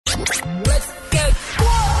Let's go.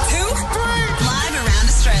 1, 2, 3. Live around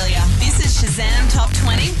Australia. This is Shazam Top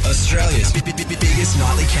 20. Australia's biggest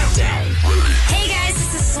nightly countdown. Hey guys,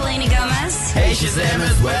 this is Selena Gomez. Hey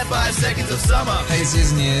Shazamers, we're 5 seconds of summer. Hey, it's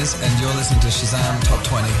Years and Years, and you're listening to Shazam Top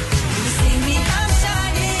 20.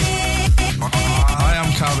 Hi,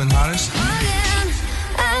 I'm Calvin Harris.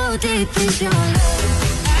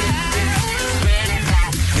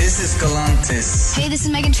 This is Galantis. Hey, this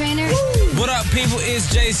is Megan Trainor. What up, people?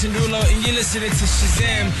 It's Jason Derulo, and you're listening to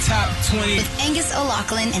Shazam Top 20. With Angus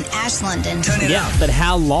O'Loughlin and Ash London. Turn it Yeah, up. but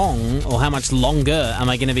how long or how much longer am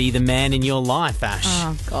I going to be the man in your life, Ash?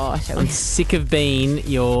 Oh, gosh. I'm sick of being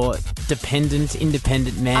your dependent,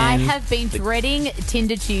 independent man. I have been dreading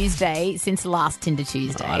Tinder Tuesday since last Tinder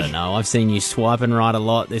Tuesday. I don't know. I've seen you swiping right a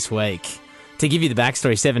lot this week. To give you the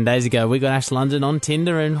backstory, 7 days ago, we got Ash London on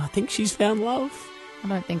Tinder, and I think she's found love. I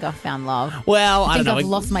don't think I've found love. Well, I I think don't know. I've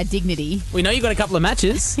lost my dignity. We know you got a couple of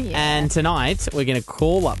matches, Yeah. and tonight we're going to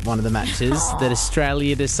call up one of the matches that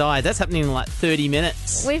Australia decides. That's happening in like 30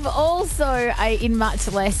 minutes. We've also, in much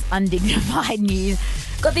less undignified news,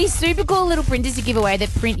 got these super cool little printers to give away that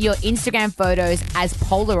print your Instagram photos as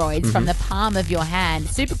Polaroids from the palm of your hand.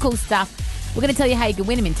 Super cool stuff. We're going to tell you how you can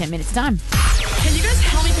win them in 10 minutes' time. Can you guys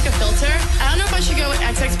help me pick a filter? I don't know if I should go with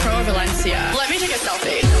XX Pro or Valencia. Let me take a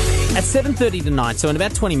selfie. At 7:30 tonight, so in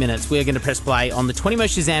about 20 minutes, we're going to press play on the 20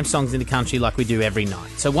 most Shazam songs in the country like we do every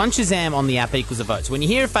night. So one Shazam on the app equals a vote. So when you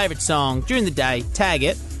hear a favourite song during the day, tag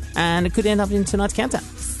it, and it could end up in tonight's countdown.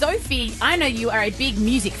 Sophie, I know you are a big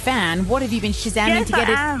music fan. What have you been Shazamming to get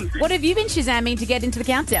it? What have you been Shazamming to get into the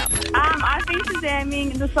countdown? I've been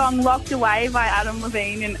Shazamming the song Locked Away by Adam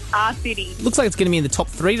Levine and R City. Looks like it's going to be in the top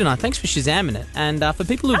 3 tonight. Thanks for Shazamming it. And for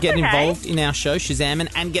people who get involved in our show,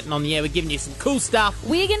 Shazamming and getting on the air, we're giving you some cool stuff.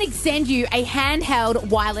 We're going to send you a handheld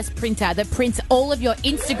wireless printer that prints all of your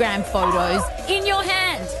Instagram photos in your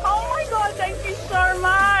hand. Oh my God, thank you so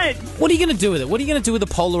much. What are you going to do with it? What are you going to do with the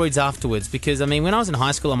Polaroids afterwards? Because, I mean, when I was in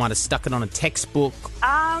high school, I might have stuck it on a textbook.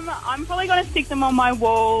 I'm probably going to stick them on my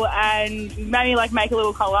wall and maybe like make a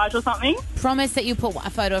little collage or something. Promise that you'll put a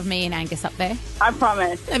photo of me and Angus up there. I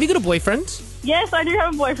promise. Have you got a boyfriend? Yes, I do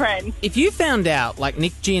have a boyfriend. If you found out, like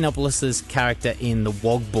Nick Giannopoulos' character in The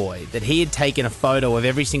Wog Boy, that he had taken a photo of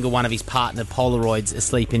every single one of his partner Polaroids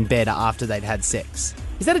asleep in bed after they'd had sex,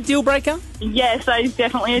 is that a deal breaker? Yes, that is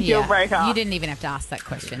definitely a deal breaker. You didn't even have to ask that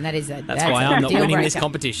question. That's why I'm not deal winning breaker. this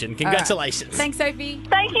competition. Congratulations. Thanks, Sophie.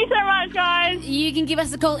 Thank you so much, guys. You can give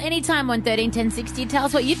us a call anytime on 13 10 60. Tell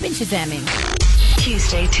us what you've been Shazamming.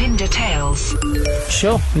 Tuesday Tinder Tales.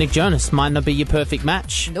 Sure, Nick Jonas might not be your perfect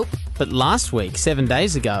match. Nope. But last week, 7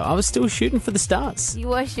 days ago, I was still shooting for the stars. You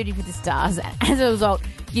were shooting for the stars. As a result,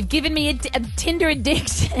 you've given me a Tinder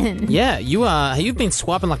addiction. Yeah, you've been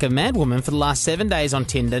swiping like a madwoman for the last 7 days on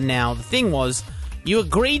Tinder. Now, the thing was, you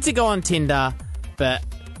agreed to go on Tinder, but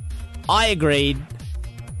I agreed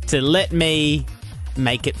to let me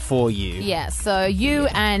make it for you. Yeah, so you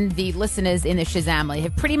and the listeners in the Shazamly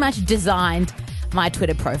have pretty much designed my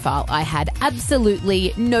Twitter profile. I had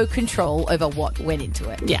absolutely no control over what went into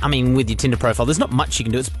it. Yeah, I mean, with your Tinder profile, there's not much you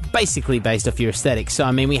can do. It's basically based off your aesthetic. So,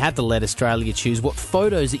 I mean, we had to let Australia choose what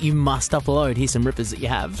photos that you must upload. Here's some rippers that you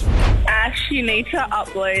have. Ash, you need to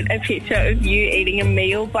upload a picture of you eating a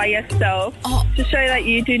meal by yourself to show that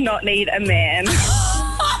you do not need a man.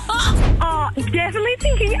 Definitely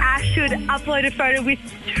thinking Ash should upload a photo with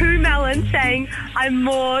 2 melons saying, I'm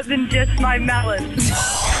more than just my melons.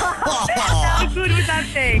 How good would that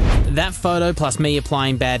be? That photo plus me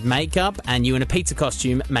applying bad makeup and you in a pizza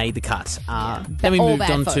costume made the cut. Then we All moved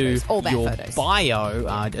bad on photos. All to bad your photos.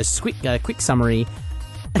 bio, a quick summary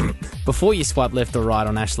before you swipe left or right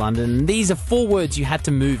on Ash London. These are 4 words you had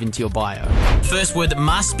to move into your bio. First word that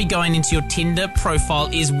must be going into your Tinder profile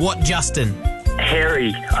is what, Justin?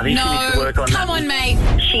 Hairy. I think she needs to work on that. Come on, mate.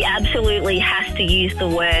 She absolutely has to use the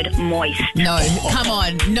word moist. No, come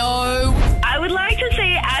on. No. I would like to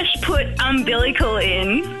see Ash put umbilical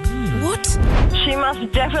in. What? She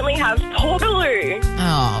must definitely have portaloo.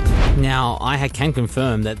 Oh, Now, I can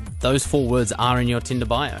confirm that those 4 words are in your Tinder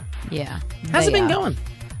bio. yeah. How's it They been are. going?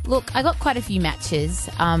 Look, I got quite a few matches.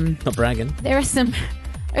 Not bragging. There are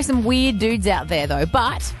some weird dudes out there, though,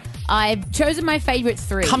 but I've chosen my favourite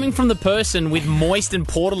 3. Coming from the person with moist and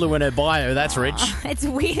portaloo in her bio, that's rich. It's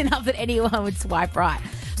weird enough that anyone would swipe right.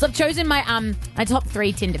 So I've chosen my top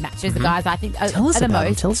 3 Tinder matches, the guys I think are Tell us the about them.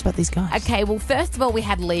 most. Tell us about these guys. Okay, well, first of all, we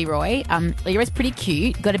had Leroy. Leroy's pretty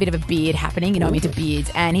cute, got a bit of a beard happening, I'm into beards,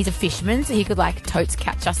 and he's a fisherman, so he could, totes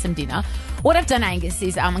catch us some dinner. What I've done, Angus,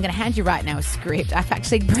 is I'm going to hand you right now a script. I've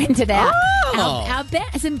actually printed out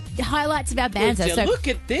some highlights of our banter. Would you So look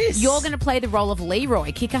at this. you're going to play the role of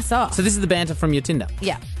Leroy. Kick us off. So this is the banter from your Tinder.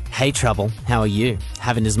 Yeah. Hey, Trouble, how are you?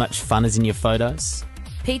 Having as much fun as in your photos?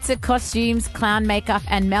 Pizza, costumes, clown makeup,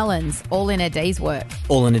 and melons, all in a day's work.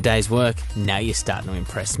 All in a day's work. Now you're starting to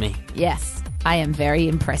impress me. Yes, I am very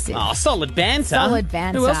impressive. Oh, solid banter. Solid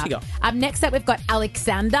banter. Who else we got? Next up, we've got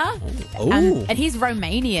Alexander. Ooh. And he's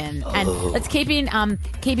Romanian. And let's keep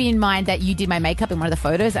in mind that you did my makeup in one of the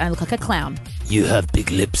photos and I look like a clown. You have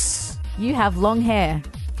big lips. You have long hair.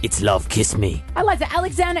 It's love, kiss me. I like that.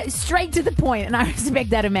 Alexander is straight to the point, and I respect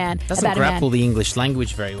that a man. Doesn't grapple the English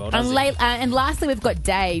language very well, does he? And lastly, we've got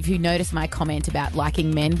Dave, who noticed my comment about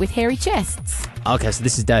liking men with hairy chests. Okay, so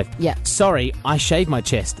this is Dave. Yeah. Sorry, I shaved my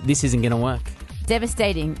chest. This isn't going to work.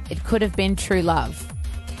 Devastating. It could have been true love.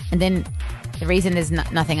 And then the reason there's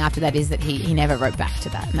nothing after that is that he never wrote back to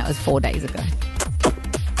that, and that was 4 days ago.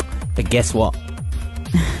 But guess what?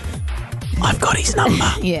 I've got his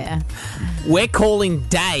number. Yeah. We're calling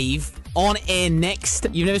Dave on air next.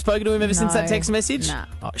 You've never spoken to him ever since that text message? No.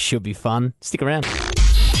 Oh, it should be fun. Stick around.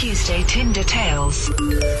 Tuesday Tinder Tales.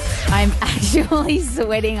 I'm actually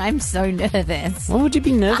sweating. I'm so nervous. Why would you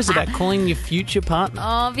be nervous about calling your future partner?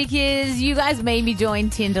 Oh, because you guys made me join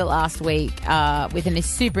Tinder last week with a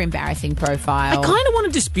super embarrassing profile. I kind of want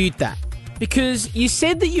to dispute that because you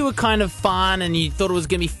said that you were kind of fun and you thought it was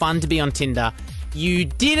going to be fun to be on Tinder. You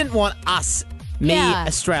didn't want us,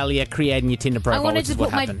 Australia, creating your Tinder profile, which is what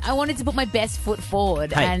happened. I wanted to put my best foot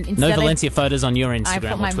forward. Hey, and no Valencia photos on your Instagram I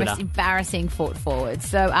put or my Twitter. most embarrassing foot forward.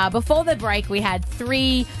 So before the break, we had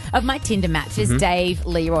 3 of my Tinder matches, Dave,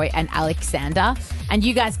 Leroy, and Alexander. And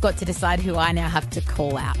you guys got to decide who I now have to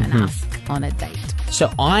call out and ask on a date.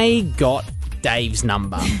 So I got Dave's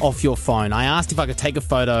number off your phone. I asked if I could take a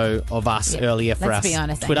photo of us earlier for Let's us be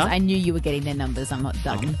honest, Twitter. I knew you were getting their numbers. I'm not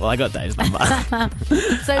dumb. Okay, well, I got Dave's number.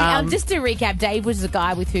 So just to recap, Dave was a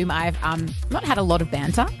guy with whom I've not had a lot of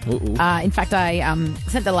banter. In fact, I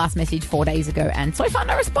sent the last message 4 days ago, and so I found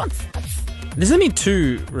no response. There's only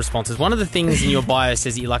 2 responses. One of the things in your bio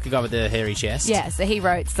says that you like a guy with a hairy chest. Yeah, so he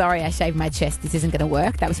wrote, "Sorry, I shaved my chest. This isn't going to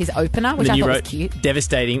work." That was his opener, which then I you thought wrote, was cute.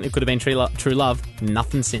 "Devastating. It could have been true love.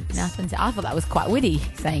 Nothing since." I thought that was quite witty,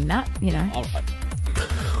 saying that, you know. All right.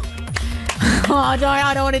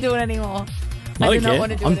 I don't want to do it anymore. I don't care.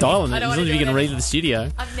 want to do I'm it dialing it. anymore. As long as you can read to the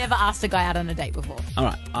studio. I've never asked a guy out on a date before. All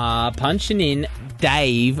right. Punching in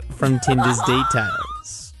Dave from Tinder's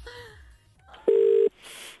details.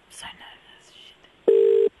 So nervous.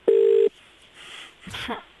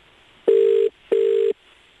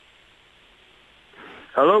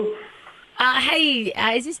 Hello? Hey,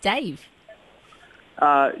 is this Dave?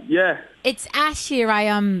 Yeah. It's Ash here.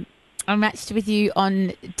 I matched with you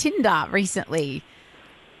on Tinder recently.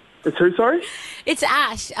 It's who, sorry? It's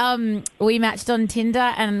Ash. We matched on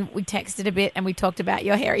Tinder and we texted a bit and we talked about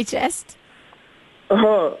your hairy chest.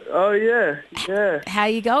 Oh yeah, yeah. How are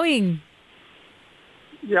you going?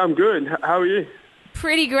 Yeah, I'm good. How are you?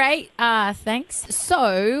 Pretty great, thanks.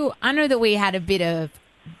 So, I know that we had a bit of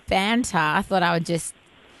banter. I thought I would just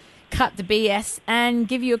cut the BS and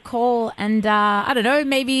give you a call and, I don't know,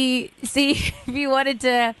 maybe see if you wanted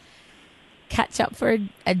to catch up for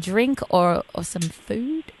a drink or some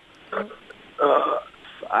food.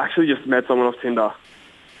 I actually just met someone off Tinder.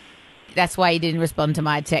 That's why you didn't respond to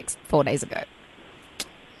my text 4 days ago.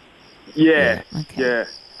 Yeah. Okay. Yeah.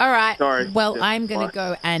 All right. Sorry. Well, Yeah, I'm going to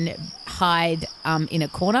go and hide in a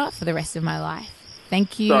corner for the rest of my life.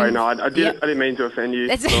 Thank you. Sorry, no, I didn't. Yep. I didn't mean to offend you.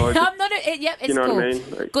 That's, No, I just- I'm not. Yep, it's you know cool. what I mean?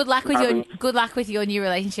 Like, good luck with happens. your new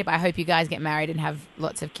relationship. I hope you guys get married and have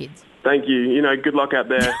lots of kids. Thank you. You know, good luck out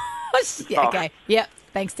there. Yeah, okay. Yep.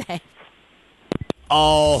 Thanks, Dave.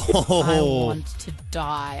 Oh. I want to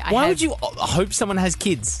die. Why would you hope someone has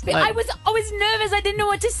kids? I was nervous. I didn't know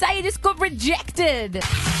what to say. I just got rejected.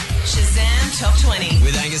 Shazam Top 20.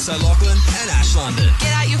 With Angus O'Loughlin and Ash London.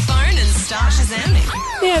 Get out your phone and start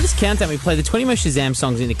Shazamming. Yeah, this countdown, we play the 20 most Shazam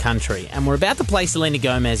songs in the country, and we're about to play Selena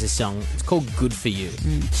Gomez's song. It's called Good For You.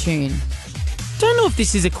 Tune. Don't know if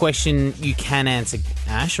this is a question you can answer,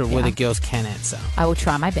 Ash, or whether girls can answer. I will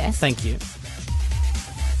try my best. Thank you.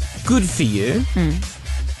 Good for you.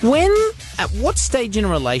 At what stage in a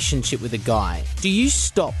relationship with a guy do you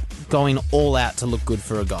stop going all out to look good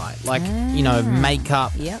for a guy? Like,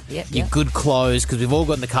 makeup, your good clothes, because we've all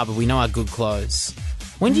got in the cupboard, we know our good clothes.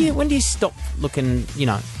 When do you stop looking,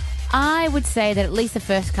 I would say that at least the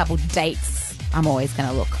first couple dates, I'm always going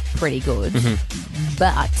to look pretty good.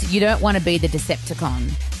 But you don't want to be the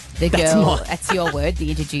Decepticon, the girl, that's your word, that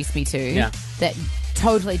you introduced me to, that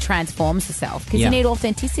totally transforms herself. Because you need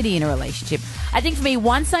authenticity in a relationship. I think for me,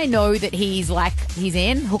 once I know that he's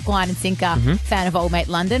in, hook, line and sinker, fan of Old Mate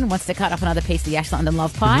London, wants to cut up another piece of the Ash London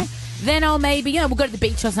love pie, then I'll maybe, we'll go to the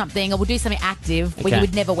beach or something, or we'll do something active where you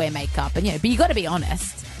would never wear makeup. And, but you got to be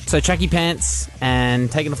honest. So tracky pants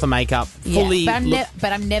and taking off the makeup. Fully. Yeah,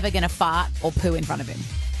 but I'm never going to fart or poo in front of him,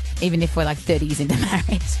 even if we're like 30 years into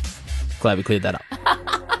marriage. Glad we cleared that up.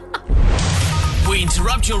 We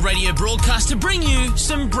interrupt your radio broadcast to bring you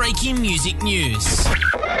some breaking music news.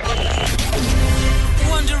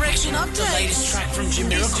 One Direction update. The latest track from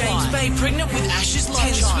Jamiroquai. James Bay pregnant with Ash's love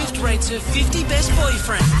child. Taylor Swift rates her 50 best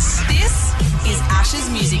boyfriends. This is Ash's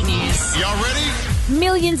music news. Y'all ready?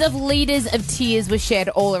 Millions of litres of tears were shed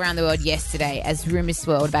all around the world yesterday as rumours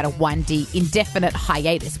swirled about a 1D indefinite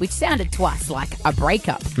hiatus, which sounded to us like a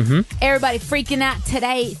breakup. Everybody freaking out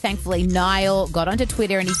today. Thankfully, Niall got onto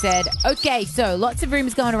Twitter and he said, okay, so lots of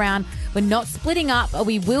rumours going around. We're not splitting up.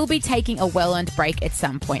 We will be taking a well-earned break at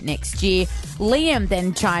some point next year. Liam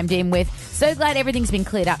then chimed in with, so glad everything's been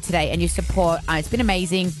cleared up today and your support. It's been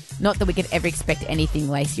amazing. Not that we could ever expect anything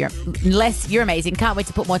less. You're amazing. Can't wait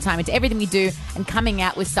to put more time into everything we do and coming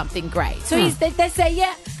out with something great. So they say,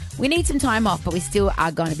 yeah, we need some time off, but we still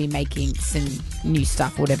are going to be making some new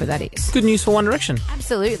stuff, whatever that is. Good news for One Direction.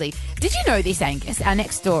 Absolutely. Did you know this, Angus? Our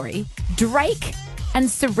next story, Drake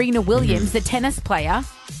and Serena Williams, the tennis player,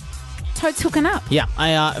 totes hooking up. Yeah,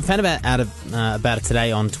 I found about it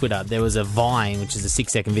today on Twitter. There was a Vine, which is a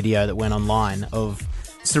 6-second video that went online of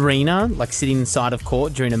Serena, like sitting inside of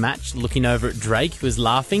court during a match, looking over at Drake, who was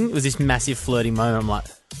laughing. It was this massive flirting moment. I'm like,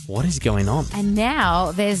 what is going on? And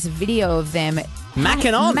now there's video of them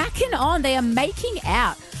macking on. Macking on. They are making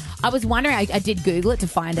out. I was wondering, I did Google it to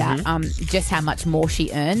find out just how much more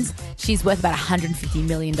she earns. She's worth about $150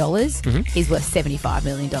 million. He's worth $75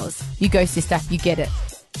 million. You go, sister. You get it.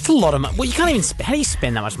 It's a lot of money. Well, you can't even spend. How do you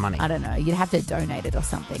spend that much money? I don't know. You'd have to donate it or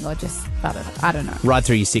something, or just, I don't know. Right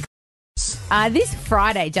through your sick. This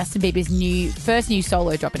Friday, Justin Bieber's first new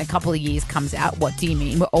solo drop in a couple of years comes out. What do you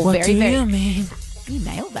mean? We're all What do you mean? You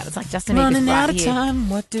nailed that. It's like Justin Running Bieber's right out of here. time.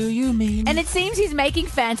 What do you mean? And it seems he's making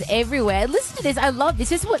fans everywhere. Listen to this. I love this.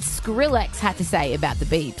 This is what Skrillex had to say about the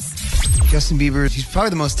Biebs. Justin Bieber, he's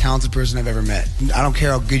probably the most talented person I've ever met. I don't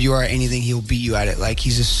care how good you are at anything, he'll beat you at it. Like,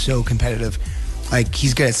 he's just so competitive. Like,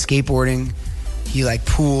 he's good at skateboarding. He, like,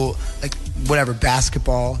 pool, like, whatever,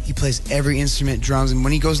 basketball. He plays every instrument, drums. And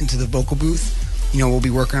when he goes into the vocal booth, you know, we'll be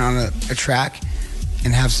working on a track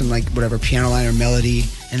and have some, like, whatever, piano line or melody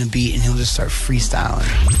and a beat, and he'll just start freestyling.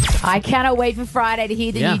 I cannot wait for Friday to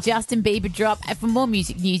hear the new Justin Bieber drop. And for more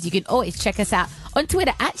music news, you can always check us out on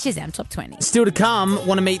Twitter at Shazam Top 20. Still to come,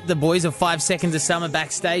 want to meet the boys of 5 Seconds of Summer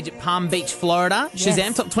backstage at Palm Beach, Florida. Yes.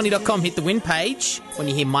 ShazamTop20.com, hit the win page when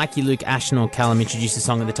you hear Mikey, Luke, Ashton or Callum introduce a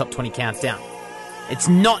song in the Top 20 Countdown. It's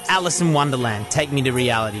not Alice in Wonderland, Take Me to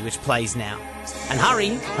Reality, which plays now. And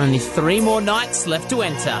hurry, only 3 more nights left to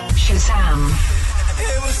enter. Shazam.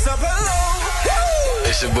 Hey, what's up, hello?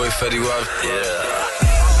 It's your boy Fetty Wap.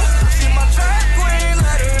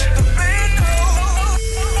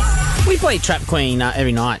 We play Trap Queen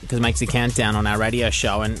every night because it makes a countdown on our radio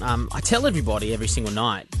show. And I tell everybody every single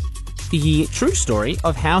night the true story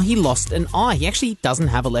of how he lost an eye. He actually doesn't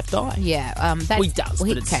have a left eye. Yeah. Well, he does,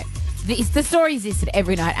 but it's... Okay. The story is this, that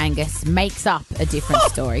every night Angus makes up a different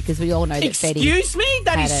story because we all know that Fetty... Excuse me?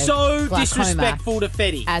 That had is a so glaucoma disrespectful to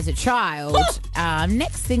Fetty. as a child.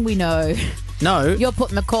 Next thing we know... No. You're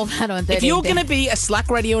putting the call out on 13. If you're going to be a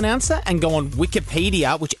Slack radio announcer and go on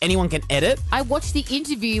Wikipedia, which anyone can edit... I watched the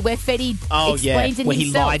interview where Fetty where explained it himself.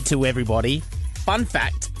 he lied to everybody. Fun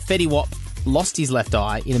fact, Fetty Wap lost his left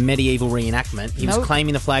eye in a medieval reenactment. He was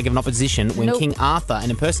claiming the flag of an opposition when King Arthur,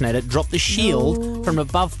 an impersonator, dropped the shield from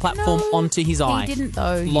above platform onto his eye. He didn't,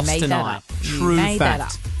 though. You Lost made an that eye. up. True You made fact. that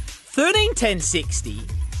up. 131060,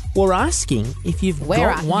 we're asking if you've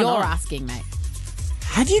got one You're eye. asking, mate.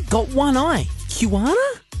 Have you got one eye? Kiwana?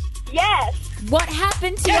 Yes. What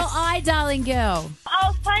happened to your eye, darling girl? I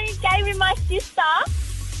was playing a game with my sister.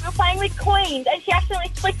 We were playing with Queens, and she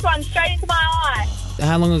accidentally flicked one straight into my eye.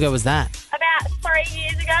 How long ago was that? About 3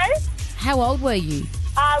 years ago. How old were you?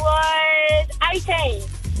 I was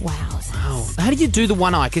 18. Wow. How do you do the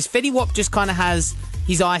one eye? Because Fetty Wap just kind of has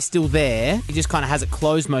his eye still there. He just kind of has it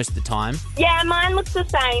closed most of the time. Yeah, mine looks the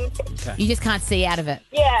same. Okay. You just can't see out of it.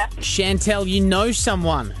 Yeah. Chantel, you know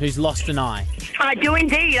someone who's lost an eye. I do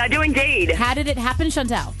indeed. How did it happen,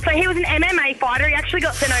 Chantal? So he was an MMA fighter. He actually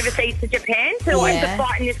got sent overseas to Japan to learn to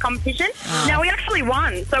fight in this competition. Now, he actually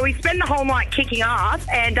won. So we spent the whole night kicking ass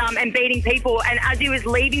and beating people. And as he was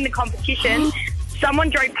leaving the competition... Someone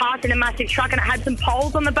drove past in a massive truck and it had some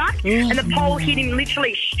poles on the back and the pole hit him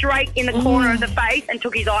literally straight in the corner of the face and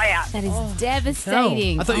took his eye out. That is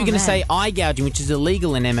devastating. I thought you were going to say eye gouging, which is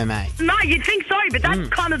illegal in MMA. No, you'd think so, but that's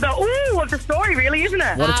kind of the of the story, really, isn't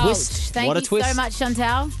it? What a twist. Thank What a you twist. so much,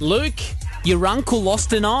 Chantal. Luke, your uncle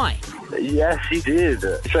lost an eye. Yes, he did.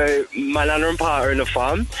 So my nana and pa own a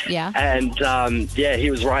farm. Yeah. And, he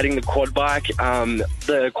was riding the quad bike.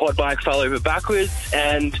 The quad bike fell over backwards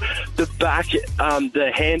and the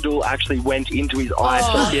the handle actually went into his eye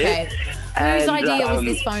socket. Okay. Whose idea was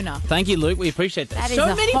this phoner? Thank you, Luke. We appreciate that. That is so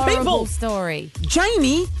a many horrible people. story.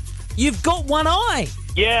 Jamie, you've got one eye.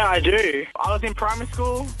 Yeah, I do. I was in primary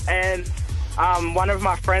school and one of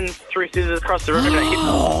my friends threw scissors across the room and it hit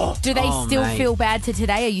me. Do they still feel bad to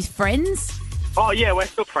today? Are you friends? Oh, yeah, we're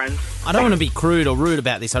still friends. I don't want to be crude or rude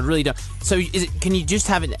about this. I really don't. So can you just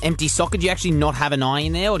have an empty socket? Do you actually not have an eye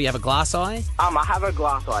in there, or do you have a glass eye? I have a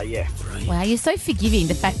glass eye, yeah. Wow, you're so forgiving,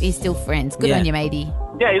 the fact that you're still friends. Good on you, matey.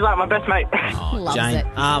 Yeah, he's like my best mate. Loves Jane, it.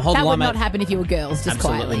 hold that the line, would not mate. happen if you were girls, just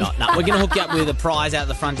Absolutely quietly. not. No, we're going to hook you up with a prize out of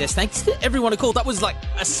the front desk. Thanks to everyone who called. That was like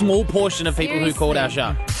a small portion of people who called our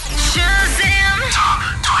show. Shazam!